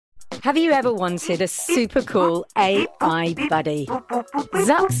Have you ever wanted a super cool AI buddy?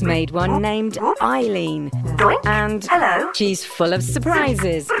 Zuck's made one named Eileen. And she's full of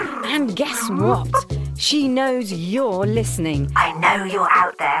surprises. And guess what? She knows you're listening. I know you're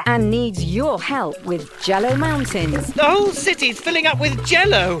out there. And needs your help with Jello Mountains. The whole city's filling up with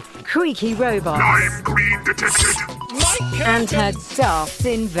Jello. Creaky robots. I'm green detected. And her daft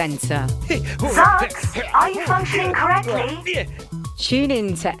inventor. Zucks, are you functioning correctly? Tune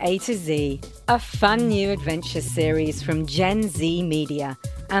in to A to Z, a fun new adventure series from Gen Z Media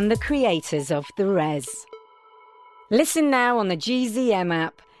and the creators of The Res. Listen now on the GZM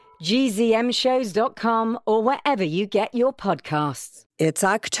app, gzmshows.com, or wherever you get your podcasts. It's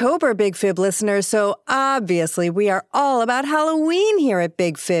October, Big Fib listeners, so obviously we are all about Halloween here at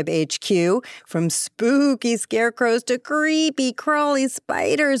Big Fib HQ. From spooky scarecrows to creepy crawly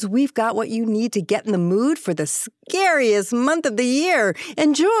spiders, we've got what you need to get in the mood for the scariest month of the year.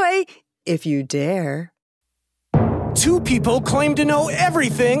 Enjoy, if you dare. Two people claim to know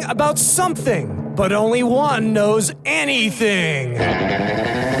everything about something, but only one knows anything.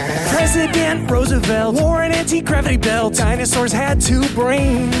 President Roosevelt wore an anti-gravity belt. Dinosaurs had two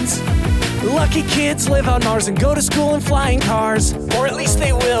brains. Lucky kids live on Mars and go to school in flying cars. Or at least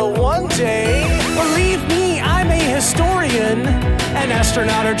they will one day. Believe me, I'm a historian. An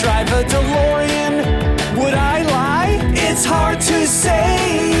astronaut or drive a DeLorean. Would I lie? It's hard to say.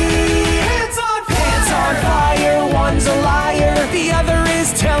 Pants on fire, one's a liar. The other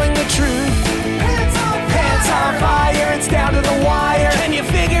is telling the truth. Pants on fire, it's down to the wire. Can you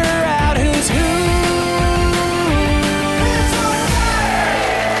figure out who's who?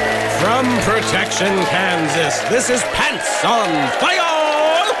 From Protection, Kansas, this is Pants on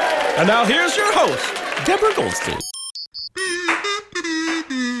Fire! And now here's your host, Deborah Goldstein.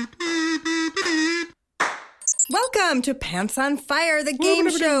 Welcome to Pants on Fire, the game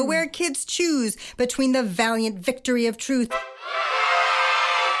show where kids choose between the valiant victory of truth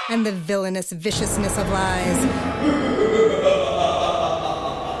and the villainous viciousness of lies.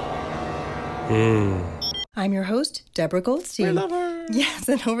 I'm your host, Deborah Goldstein. We love her. Yes,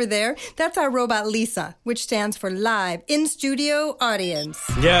 and over there, that's our robot Lisa, which stands for Live In-Studio Audience.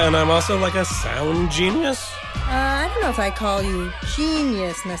 Yeah, and I'm also like a sound genius. I don't know if I call you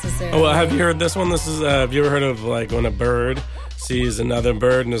genius necessarily. Oh, well, have you heard this one? This is, have you ever heard of like when a bird sees another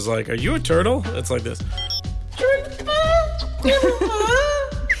bird and is like, are you a turtle? It's like this.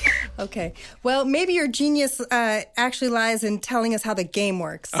 Okay. Well, maybe your genius actually lies in telling us how the game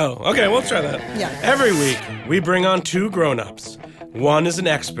works. Oh, okay, we'll try that. Yeah. Every week, we bring on two grown-ups. One is an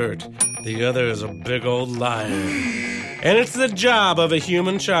expert, the other is a big old liar. And it's the job of a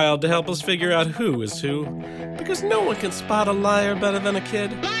human child to help us figure out who is who, because no one can spot a liar better than a kid.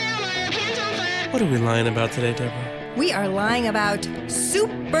 What are we lying about today, Deborah? We are lying about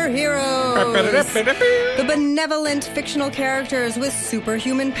superheroes. The benevolent fictional characters with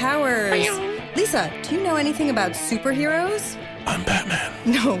superhuman powers. Lisa, do you know anything about superheroes? I'm Batman.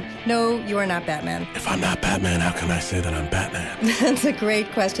 No, you are not Batman. If I'm not Batman, how can I say that I'm Batman? That's a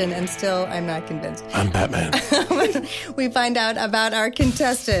great question, and still I'm not convinced. I'm Batman. We find out about our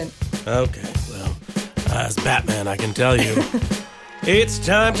contestant. Okay, well, as Batman, I can tell you. It's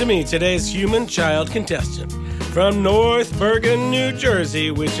time to meet today's human child contestant. From North Bergen, New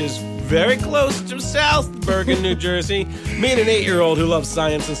Jersey, which is very close to South Bergen, New Jersey, meet an 8-year-old who loves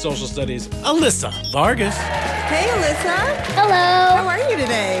science and social studies, Alyssa Vargas. Hey, Alyssa. Hello. How are you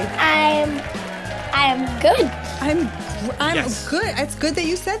today? I'm good. I'm Yes. good. It's good that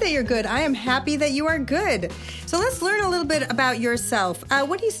you said that you're good. I am happy that you are good. So let's learn a little bit about yourself.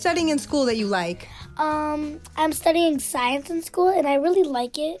 What are you studying in school that you like? I'm studying science in school, and I really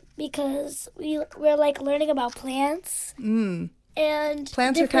like it because we're like learning about plants. And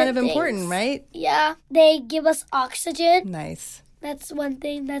Plants are kind of different important, things. right? Yeah, they give us oxygen. Nice. That's one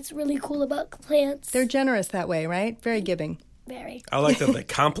thing that's really cool about plants. They're generous that way, right? Very giving. Very. I like that they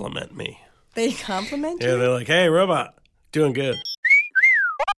compliment me. They compliment Yeah, you? they're like, hey, robot, doing good.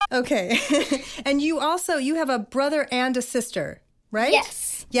 Okay. And you have a brother and a sister, right? Yes.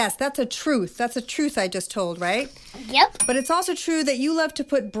 Yes, that's a truth. That's a truth I just told, right? Yep. But it's also true that you love to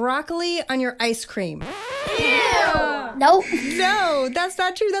put broccoli on your ice cream. Nope. No, that's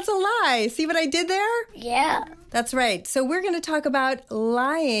not true. That's a lie. See what I did there? Yeah. That's right. So we're going to talk about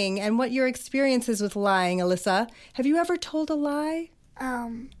lying and what your experience is with lying, Alyssa. Have you ever told a lie?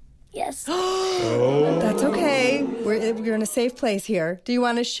 Yes. That's okay. We're in a safe place here. Do you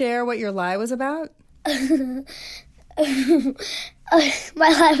want to share what your lie was about? My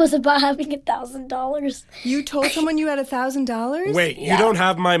lie was about having $1,000. You told someone you had $1,000? Wait, you don't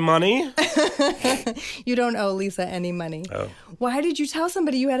have my money? You don't owe Lisa any money. Oh. Why did you tell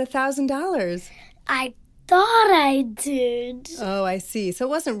somebody you had $1,000? I thought I did. Oh, I see. So it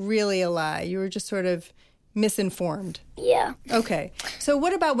wasn't really a lie. You were just sort of misinformed. Yeah. Okay. So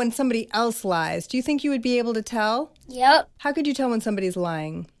what about when somebody else lies? Do you think you would be able to tell? Yep. How could you tell when somebody's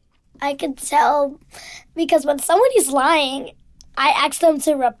lying? I could tell because when somebody's lying, I ask them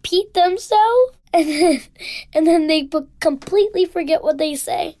to repeat themselves, and then they completely forget what they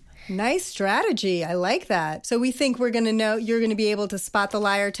say. Nice strategy. I like that. So we think you're going to be able to spot the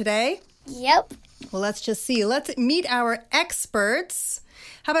liar today? Yep. Well, let's just see. Let's meet our experts.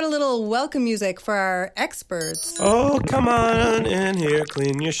 How about a little welcome music for our experts? Oh, come on in here,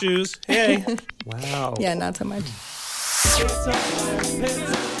 clean your shoes. Hey. Wow. Yeah, not so much.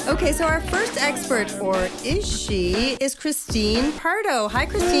 Okay, so our first expert, or is she, is Christine Pardo. Hi,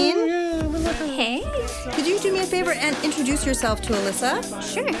 Christine. Hey. Could you do me a favor and introduce yourself to Alyssa?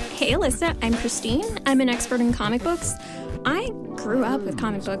 Sure. Hey, Alyssa. I'm Christine. I'm an expert in comic books. I grew up with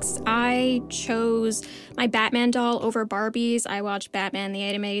comic books. I chose my Batman doll over Barbie's. I watched Batman the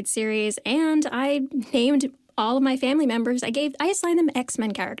Animated Series, and I named all of my family members. I assigned them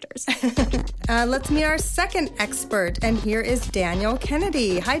X-Men characters. Let's meet our second expert, and here is Daniel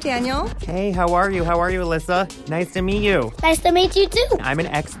Kennedy. Hi, Daniel. Hey, how are you? How are you, Alyssa? Nice to meet you. Nice to meet you, too. I'm an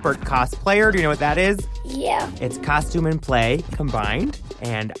expert cosplayer. Do you know what that is? Yeah. It's costume and play combined,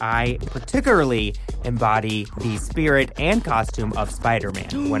 and I particularly embody the spirit and costume of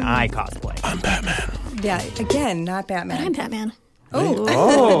Spider-Man when I cosplay. I'm Batman. Yeah, again, not Batman. I'm Batman.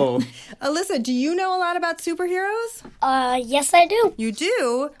 Oh. Alyssa, do you know a lot about superheroes? Yes, I do. You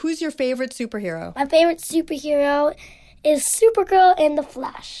do? Who's your favorite superhero? My favorite superhero is Supergirl and The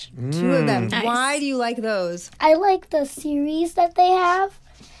Flash. Two of them. Nice. Why do you like those? I like the series that they have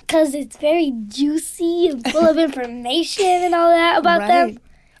because it's very juicy and full of information and all that about them.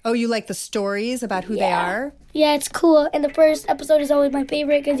 Oh, you like the stories about who they are? Yeah, it's cool. And the first episode is always my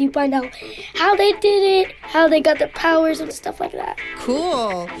favorite because you find out how they did it, how they got their powers and stuff like that.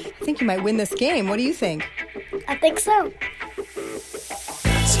 Cool. I think you might win this game. What do you think? I think so.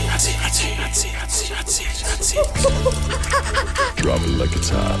 Drop it like it's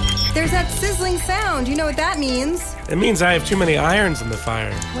hot. There's that sizzling sound. You know what that means? It means I have too many irons in the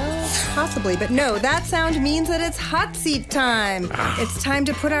fire. Well, possibly. But no, that sound means that it's hot seat time. It's time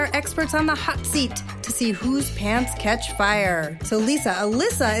to put our experts on the hot seat to see whose pants catch fire. So Lisa,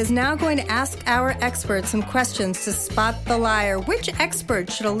 Alyssa is now going to ask our experts some questions to spot the liar. Which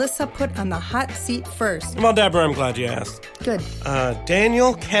expert should Alyssa put on the hot seat first? Well, Deborah, I'm glad you asked. Good.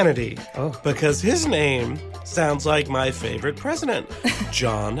 Daniel Kennedy. Oh. Because his name sounds like my favorite president,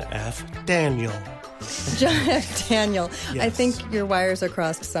 John F. Daniel. John F. Daniel. Yes. I think your wires are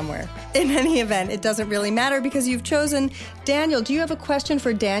crossed somewhere. In any event, it doesn't really matter because you've chosen Daniel. Do you have a question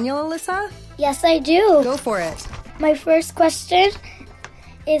for Daniel, Alyssa? Yes, I do. Go for it. My first question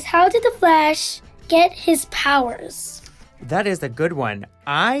is how did the Flash get his powers? That is a good one.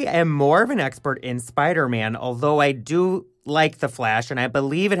 I am more of an expert in Spider-Man, although I do like the Flash, and I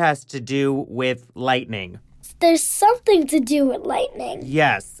believe it has to do with lightning. There's something to do with lightning.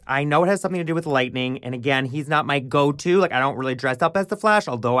 Yes, I know it has something to do with lightning, and again, he's not my go-to. Like, I don't really dress up as the Flash,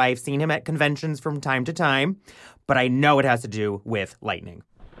 although I've seen him at conventions from time to time, but I know it has to do with lightning.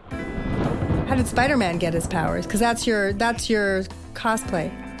 How did Spider-Man get his powers? Because that's your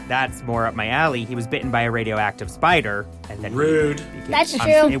cosplay. That's more up my alley. He was bitten by a radioactive spider, and then Rude. That's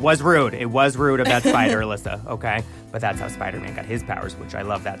true. It was rude. It was rude of that spider, Alyssa, okay? But that's how Spider-Man got his powers, which I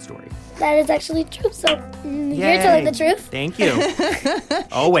love that story. That is actually true. So Yay. you're telling the truth. Thank you.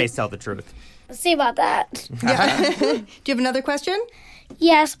 Always tell the truth. Let's see about that. Do you have another question?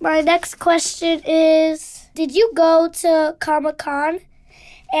 Yes, my next question is, did you go to Comic-Con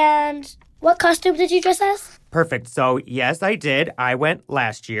and what costume did you dress as? Perfect. So, yes, I did. I went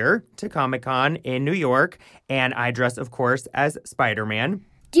last year to Comic-Con in New York, and I dressed, of course, as Spider-Man.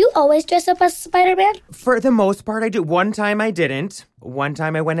 Do you always dress up as Spider-Man? For the most part, I do. One time I didn't. One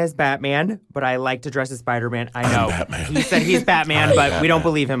time I went as Batman, but I like to dress as Spider-Man. I know. Batman. He said he's Batman, but we don't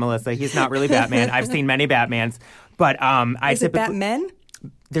believe him, Alyssa. He's not really Batman. I've seen many Batmans. But Is it Batmen?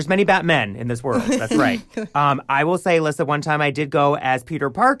 There's many Batmen in this world. That's right. I will say, Alyssa, one time I did go as Peter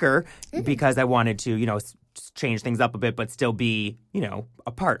Parker because I wanted to, change things up a bit, but still be,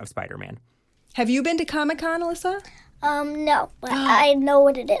 a part of Spider-Man. Have you been to Comic-Con, Alyssa? No, but I know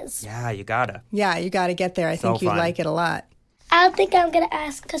what it is. Yeah, you gotta. Yeah, you got to get there. I So think you'd fun. like it a lot. I think I'm going to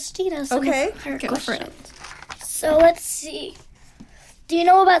ask Christina some Okay. of her Go for it. questions. So let's see. Do you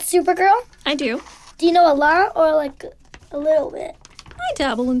know about Supergirl? I do. Do you know a lot or like a little bit? I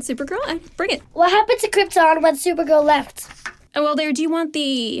dabble in Supergirl. Bring it. What happened to Krypton when Supergirl left? Oh, well, do you want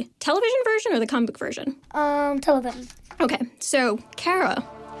the television version or the comic book version? Television. Okay, so Kara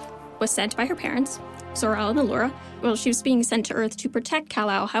was sent by her parents, Zor-El and Allura. Well, she was being sent to Earth to protect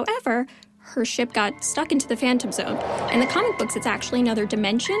Kal-El. However, her ship got stuck into the Phantom Zone. In the comic books, it's actually another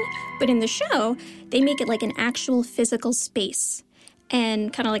dimension, but in the show, they make it like an actual physical space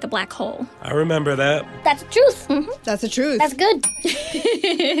and kind of like a black hole. I remember that. That's the truth. That's the truth. That's good.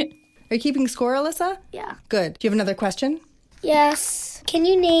 Are you keeping score, Alyssa? Yeah. Good. Do you have another question? Yes. Can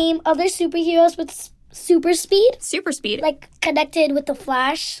you name other superheroes with super speed? Super speed. Like connected with the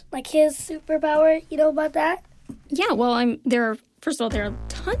Flash, like his superpower. You know about that? Yeah, well, first of all, there are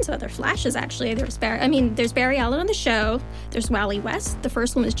tons of other Flashes, actually. There's Barry Allen on the show. There's Wally West. The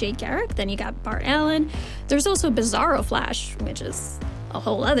first one was Jay Garrick. Then you got Bart Allen. There's also Bizarro Flash, which is a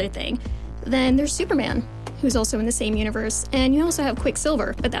whole other thing. Then there's Superman, who's also in the same universe. And you also have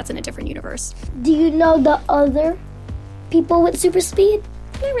Quicksilver, but that's in a different universe. Do you know the other people with super speed?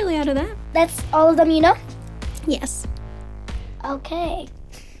 Not really out of that. That's all of them you know? Yes. Okay.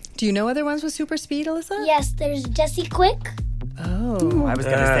 Do you know other ones with super speed, Alyssa? Yes, there's Jesse Quick. Oh. I was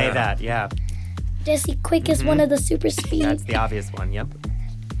going to say that, yeah. Jesse Quick is one of the super speed. That's the obvious one, yep.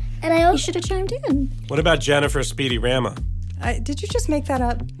 And I You also should have chimed in. What about Jennifer Speedy Rama? Did you just make that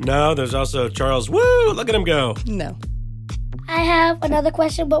up? No, there's also Charles. Woo! Look at him go. No. I have another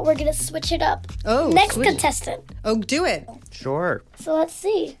question, but we're gonna switch it up. Oh, Next sweet. contestant. Oh, do it. Sure. So let's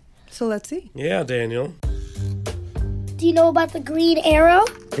see. So let's see. Yeah, Daniel. Do you know about the Green Arrow?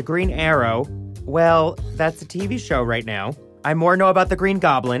 The Green Arrow, well, that's a TV show right now. I more know about the Green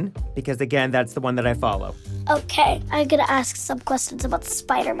Goblin, because again, that's the one that I follow. Okay, I'm gonna ask some questions about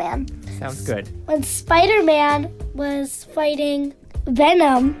Spider-Man. Sounds good. When Spider-Man was fighting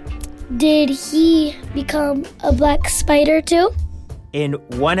Venom, did he become a black spider too? In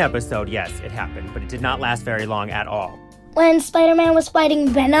one episode, yes, it happened, but it did not last very long at all. When Spider-Man was fighting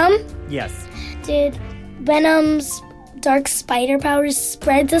Venom, Yes. did Venom's dark spider powers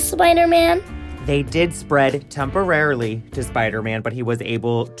spread to Spider-Man? They did spread temporarily to Spider-Man, but he was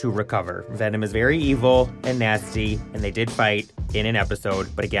able to recover. Venom is very evil and nasty, and they did fight in an episode,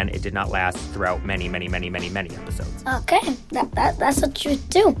 but again, it did not last throughout many episodes. Okay, that's the truth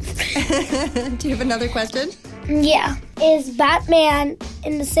too. Do you have another question? Yeah. Is Batman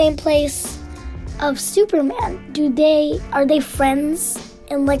in the same place of Superman? Are they friends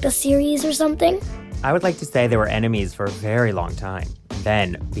in like the series or something? I would like to say they were enemies for a very long time,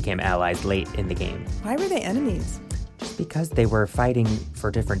 then became allies late in the game. Why were they enemies? Just because they were fighting for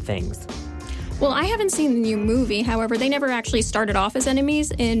different things. Well, I haven't seen the new movie. However, they never actually started off as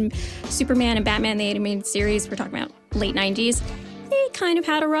enemies. In Superman and Batman, the animated series, we're talking about late 90s, they kind of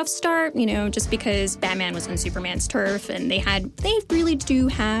had a rough start, just because Batman was on Superman's turf, and they really do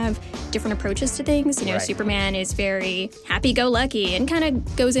have different approaches to things. Right. Superman is very happy-go-lucky and kind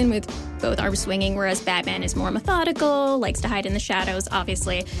of goes in with both arms swinging, whereas Batman is more methodical, likes to hide in the shadows,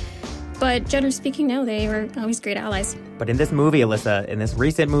 obviously. But generally speaking, no, they were always great allies. But in this movie, Alyssa, in this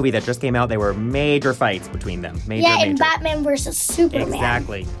recent movie that just came out, there were major fights between them. In Batman versus Superman.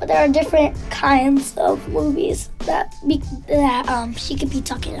 Exactly. But there are different kinds of movies that she could be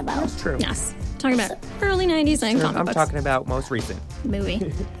talking about. That's true. Yes. Talking about early 90s and comic I'm books. talking about most recent.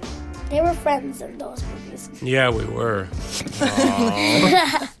 Movie. They were friends in those movies. Yeah, we were.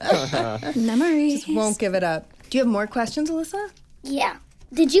 Memories. Won't give it up. Do you have more questions, Alyssa? Yeah.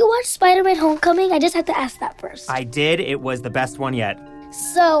 Did you watch Spider-Man Homecoming? I just had to ask that first. I did. It was the best one yet.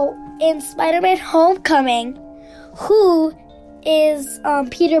 So, in Spider-Man Homecoming, who is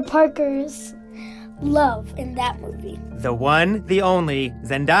Peter Parker's love in that movie? The one, the only,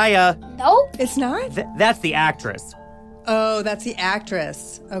 Zendaya. Nope. It's not? That's the actress. Oh, that's the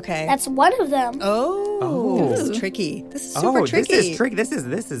actress. Okay. That's one of them. Oh, this is tricky. This is super tricky. This is tricky.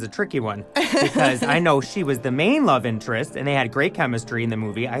 This is a tricky one because I know she was the main love interest, and they had great chemistry in the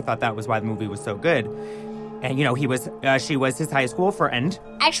movie. I thought that was why the movie was so good. And she was his high school friend.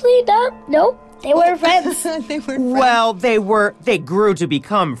 Actually, no, they were friends. They were friends. Well, they grew to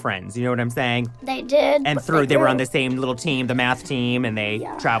become friends. You know what I'm saying? They did. And they were on the same little team, the math team, and they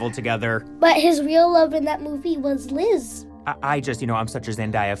traveled together. But his real love in that movie was Liz. I just, I'm such a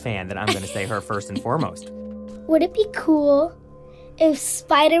Zendaya fan that I'm going to say her first and foremost. Would it be cool if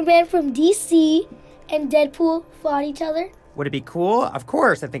Spider-Man from DC and Deadpool fought each other? Would it be cool? Of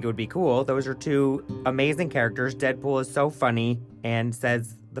course, I think it would be cool. Those are two amazing characters. Deadpool is so funny and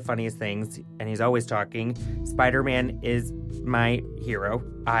says the funniest things, and he's always talking. Spider-Man is my hero.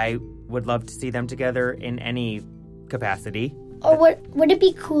 I would love to see them together in any capacity. Or would it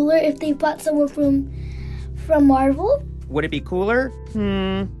be cooler if they brought someone from Marvel? Would it be cooler?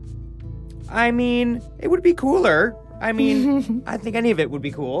 I mean, it would be cooler. I mean, I think any of it would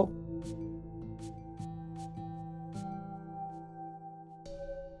be cool.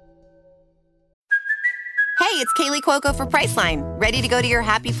 Hey, it's Kaylee Cuoco for Priceline. Ready to go to your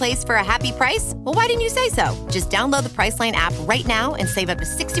happy place for a happy price? Well, why didn't you say so? Just download the Priceline app right now and save up to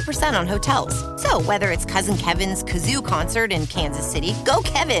 60% on hotels. So whether it's Cousin Kevin's Kazoo Concert in Kansas City, go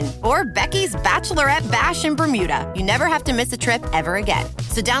Kevin, or Becky's Bachelorette Bash in Bermuda, you never have to miss a trip ever again.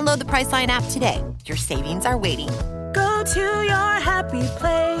 So download the Priceline app today. Your savings are waiting. Go to your happy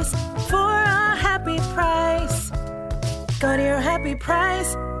place for a happy price. Go to your happy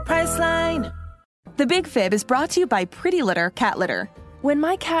price, Priceline. The Big Fib is brought to you by Pretty Litter Cat Litter. When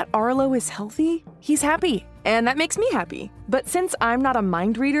my cat Arlo is healthy, he's happy, and that makes me happy. But since I'm not a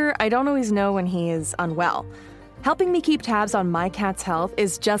mind reader, I don't always know when he is unwell. Helping me keep tabs on my cat's health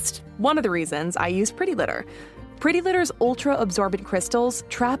is just one of the reasons I use Pretty Litter. Pretty Litter's ultra-absorbent crystals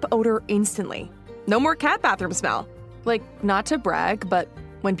trap odor instantly. No more cat bathroom smell. Like, not to brag, but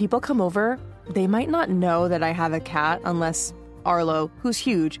when people come over, they might not know that I have a cat unless Arlo, who's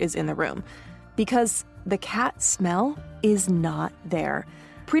huge, is in the room. Because the cat smell is not there.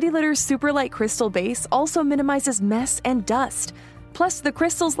 Pretty Litter's super light crystal base also minimizes mess and dust. Plus, the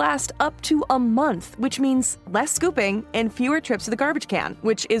crystals last up to a month, which means less scooping and fewer trips to the garbage can,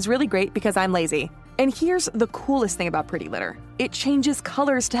 which is really great because I'm lazy. And here's the coolest thing about Pretty Litter. It changes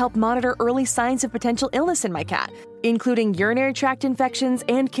colors to help monitor early signs of potential illness in my cat, including urinary tract infections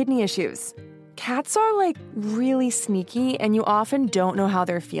and kidney issues. Cats are, really sneaky, and you often don't know how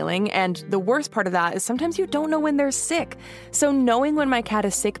they're feeling, and the worst part of that is sometimes you don't know when they're sick. So knowing when my cat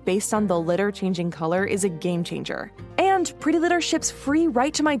is sick based on the litter changing color is a game changer. And Pretty Litter ships free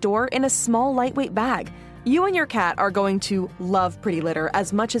right to my door in a small, lightweight bag. You and your cat are going to love Pretty Litter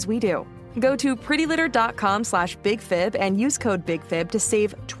as much as we do. Go to prettylitter.com/bigfib and use code BIGFIB to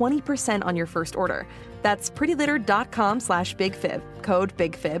save 20% on your first order. That's prettylitter.com/bigfib, code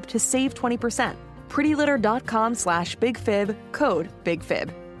BIGFIB to save 20%. prettylitter.com/bigfib, code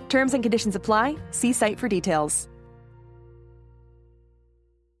BIGFIB. Terms and conditions apply. See site for details.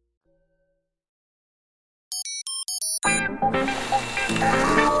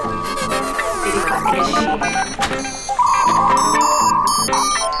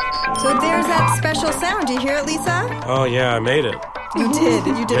 So there's that special sound. Do you hear it, Lisa? Oh, yeah, I made it. You did.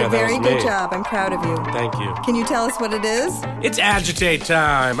 You did Yeah, a very that was good me. job. I'm proud of you. Thank you. Can you tell us what it is? It's agitate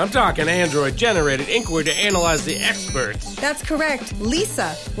time. I'm talking Android-generated inquiry to analyze the experts. That's correct.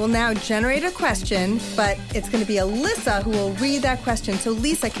 Lisa will now generate a question, but it's going to be Alyssa who will read that question. So,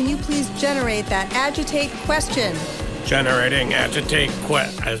 Lisa, can you please generate that agitate question? Generating agitate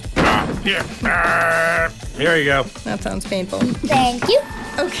Here you go. That sounds painful. Thank you.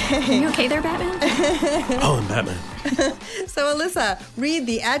 Okay. You okay there, Batman? Oh, I'm Batman. So, Alyssa, read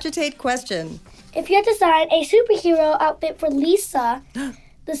the agitate question. If you had to design a superhero outfit for Lisa,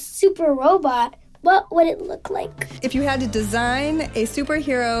 the super robot, what would it look like? If you had to design a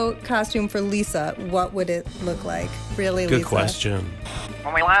superhero costume for Lisa, what would it look like? Really, Good Lisa? question.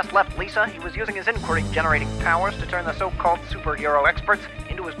 When we last left Lisa, he was using his inquiry-generating powers to turn the so-called superhero experts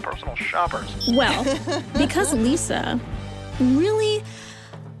into his personal shoppers. Well, because Lisa really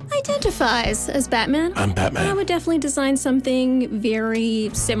identifies as Batman, I'm Batman. I would definitely design something very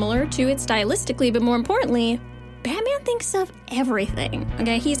similar to it stylistically, but more importantly, Batman thinks of everything.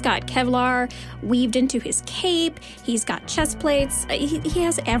 Okay, he's got Kevlar weaved into his cape. He's got chest plates. He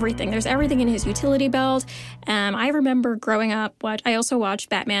has everything. There's everything in his utility belt. I remember growing up, I also watched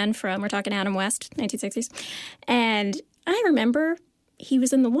Batman we're talking Adam West, 1960s. And I remember he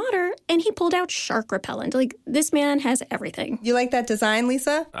was in the water and he pulled out shark repellent. This man has everything. You like that design,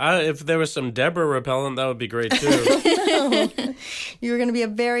 Lisa? If there was some Deborah repellent, that would be great, too. No. You're going to be a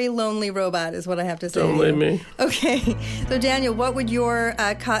very lonely robot, is what I have to say. Don't leave me. Okay. So, Daniel, what would your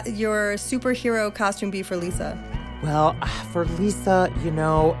superhero costume be for Lisa? Well, for Lisa,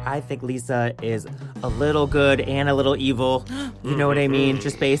 I think Lisa is a little good and a little evil. You know what I mean?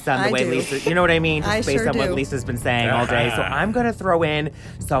 Just based on the way Lisa, you know what I mean? Just based on what Lisa's been saying all day. So I'm going to throw in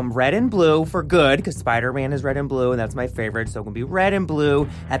some red and blue for good, because Spider-Man is red and blue, and that's my favorite. So it can be red and blue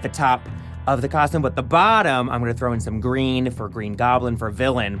at the top of the costume, but the bottom, I'm going to throw in some green for Green Goblin for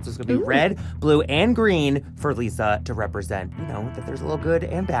villain. So it's going to be red, blue, and green for Lisa to represent, that there's a little good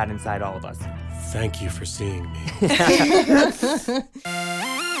and bad inside all of us. Thank you for seeing me.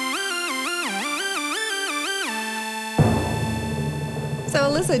 So,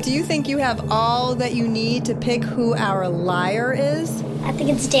 Alyssa, do you think you have all that you need to pick who our liar is? I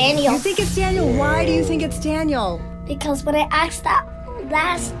think it's Daniel. You think it's Daniel? Why do you think it's Daniel? because when I asked that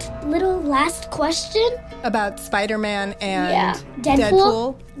last question about Spider-Man and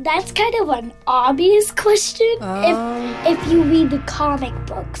Deadpool, that's kind of an obvious question if you read the comic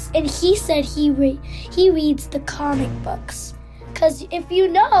books. And he said he reads the comic books. Because if you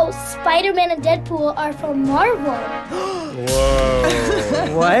know, Spider-Man and Deadpool are from Marvel.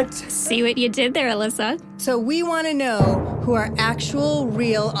 Whoa. What? See what you did there, Alyssa. So we want to know who our actual,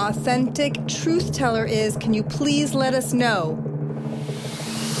 real, authentic truth teller is. Can you please let us know?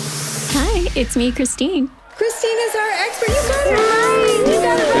 Hi, it's me, Christine. Christine is our expert. You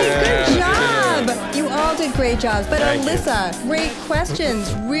got it right. Good job. You all did great jobs. But Alyssa, great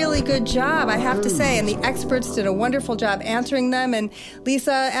questions. Really good job, I have to say. And the experts did a wonderful job answering them. And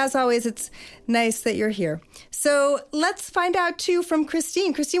Lisa, as always, it's nice that you're here. So let's find out, too, from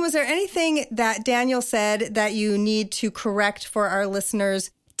Christine. Christine, was there anything that Daniel said that you need to correct for our listeners?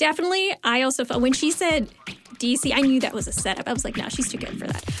 Definitely. I also felt when she said DC, I knew that was a setup. I was like, no, she's too good for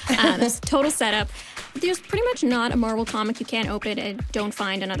that. It was a total setup. There's pretty much not a Marvel comic you can't open and don't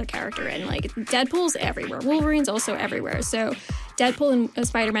find another character in. Like, Deadpool's everywhere. Wolverine's also everywhere. So Deadpool and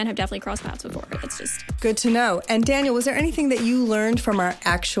Spider-Man have definitely crossed paths before. It's just good to know. And Daniel, was there anything that you learned from our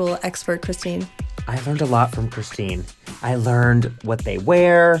actual expert, Christine? I learned a lot from Christine. I learned what they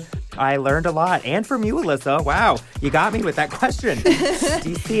wear. I learned a lot. And from you, Alyssa. Wow, you got me with that question.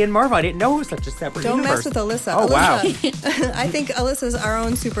 DC and Marvel. I didn't know it was such a separate universe. Don't mess with Alyssa. Oh, Alyssa, wow. I think Alyssa's our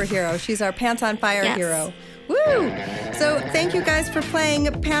own superhero. She's our Pants on Fire hero. Woo! So thank you guys for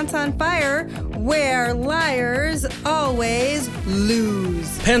playing Pants on Fire, where liars always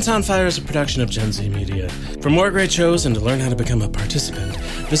lose. Pants on Fire is a production of Gen Z Media. For more great shows and to learn how to become a participant,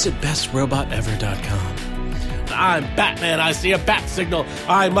 visit bestrobotever.com. I'm Batman. I see a bat signal.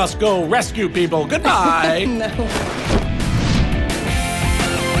 I must go rescue people. Goodbye. No.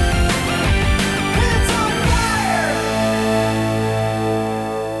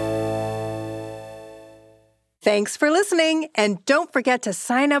 Thanks for listening, and don't forget to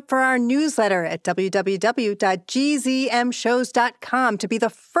sign up for our newsletter at www.gzmshows.com to be the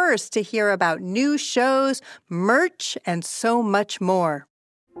first to hear about new shows, merch, and so much more.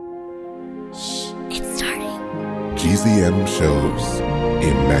 Shh, it's starting. GZM Shows.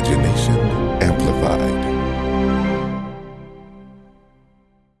 Imagination Amplified.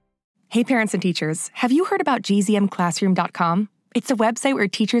 Hey, parents and teachers, have you heard about gzmclassroom.com? It's a website where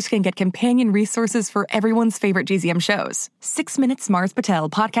teachers can get companion resources for everyone's favorite GZM shows. 6 Minutes, Mars Patel,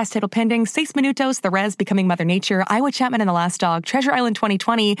 Podcast Title Pending, Seis Minutos, The Res, Becoming Mother Nature, Iowa Chapman and the Last Dog, Treasure Island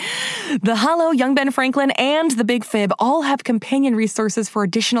 2020, The Hollow, Young Ben Franklin, and The Big Fib all have companion resources for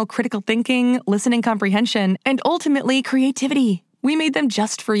additional critical thinking, listening comprehension, and ultimately creativity. We made them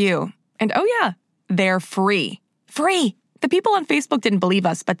just for you. And oh yeah, they're free. Free! The people on Facebook didn't believe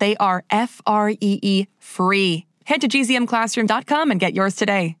us, but they are FREE free. Head to gzmclassroom.com and get yours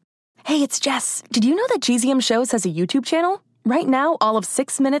today. Hey, it's Jess. Did you know that GZM Shows has a YouTube channel? Right now, all of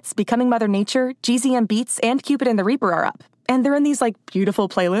 6 Minutes, Becoming Mother Nature, GZM Beats, and Cupid and the Reaper are up. And they're in these, beautiful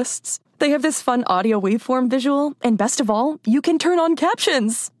playlists. They have this fun audio waveform visual, and best of all, you can turn on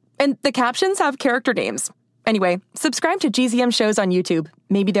captions. And the captions have character names. Anyway, subscribe to GZM Shows on YouTube.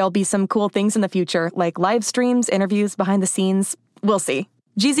 Maybe there'll be some cool things in the future, like live streams, interviews, behind the scenes. We'll see.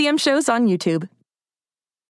 GZM Shows on YouTube.